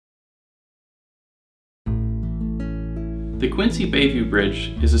The Quincy Bayview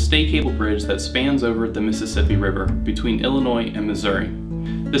Bridge is a state cable bridge that spans over the Mississippi River between Illinois and Missouri.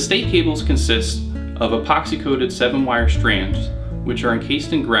 The state cables consist of epoxy-coated 7-wire strands, which are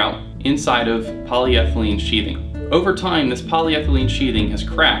encased in grout inside of polyethylene sheathing. Over time, this polyethylene sheathing has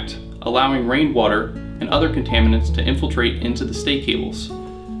cracked, allowing rainwater and other contaminants to infiltrate into the state cables.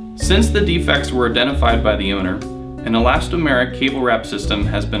 Since the defects were identified by the owner, an elastomeric cable wrap system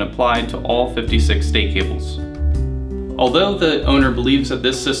has been applied to all 56 state cables. Although the owner believes that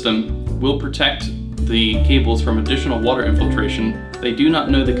this system will protect the cables from additional water infiltration, they do not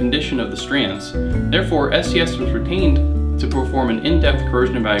know the condition of the strands. Therefore, SCS was retained to perform an in-depth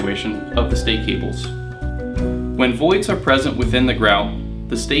corrosion evaluation of the state cables. When voids are present within the grout,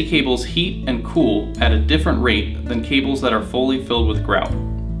 the state cables heat and cool at a different rate than cables that are fully filled with grout.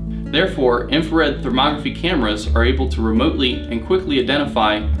 Therefore, infrared thermography cameras are able to remotely and quickly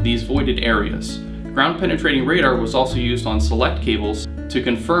identify these voided areas. Ground-penetrating radar was also used on select cables to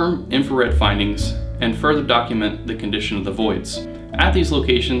confirm infrared findings and further document the condition of the voids. At these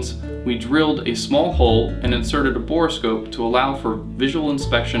locations, we drilled a small hole and inserted a borescope to allow for visual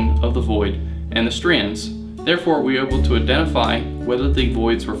inspection of the void and the strands. Therefore, we were able to identify whether the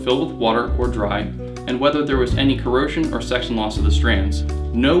voids were filled with water or dry, and whether there was any corrosion or section loss of the strands.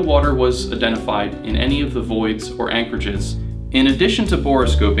 No water was identified in any of the voids or anchorages. In addition to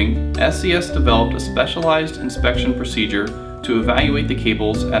borescoping, SCS developed a specialized inspection procedure to evaluate the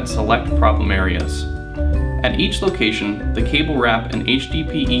cables at select problem areas. At each location, the cable wrap and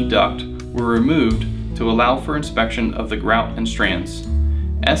HDPE duct were removed to allow for inspection of the grout and strands.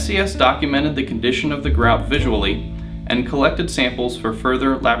 SCS documented the condition of the grout visually and collected samples for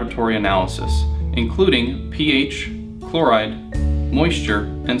further laboratory analysis, including pH, chloride, moisture,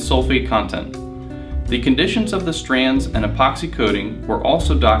 and sulfate content. The conditions of the strands and epoxy coating were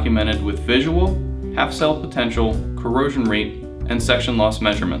also documented with visual, half-cell potential, corrosion rate, and section loss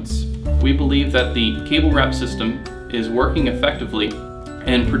measurements. We believe that the cable wrap system is working effectively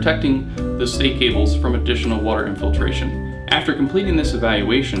and protecting the state cables from additional water infiltration. After completing this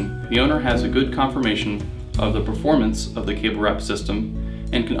evaluation, the owner has a good confirmation of the performance of the cable wrap system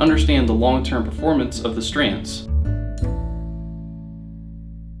and can understand the long-term performance of the strands.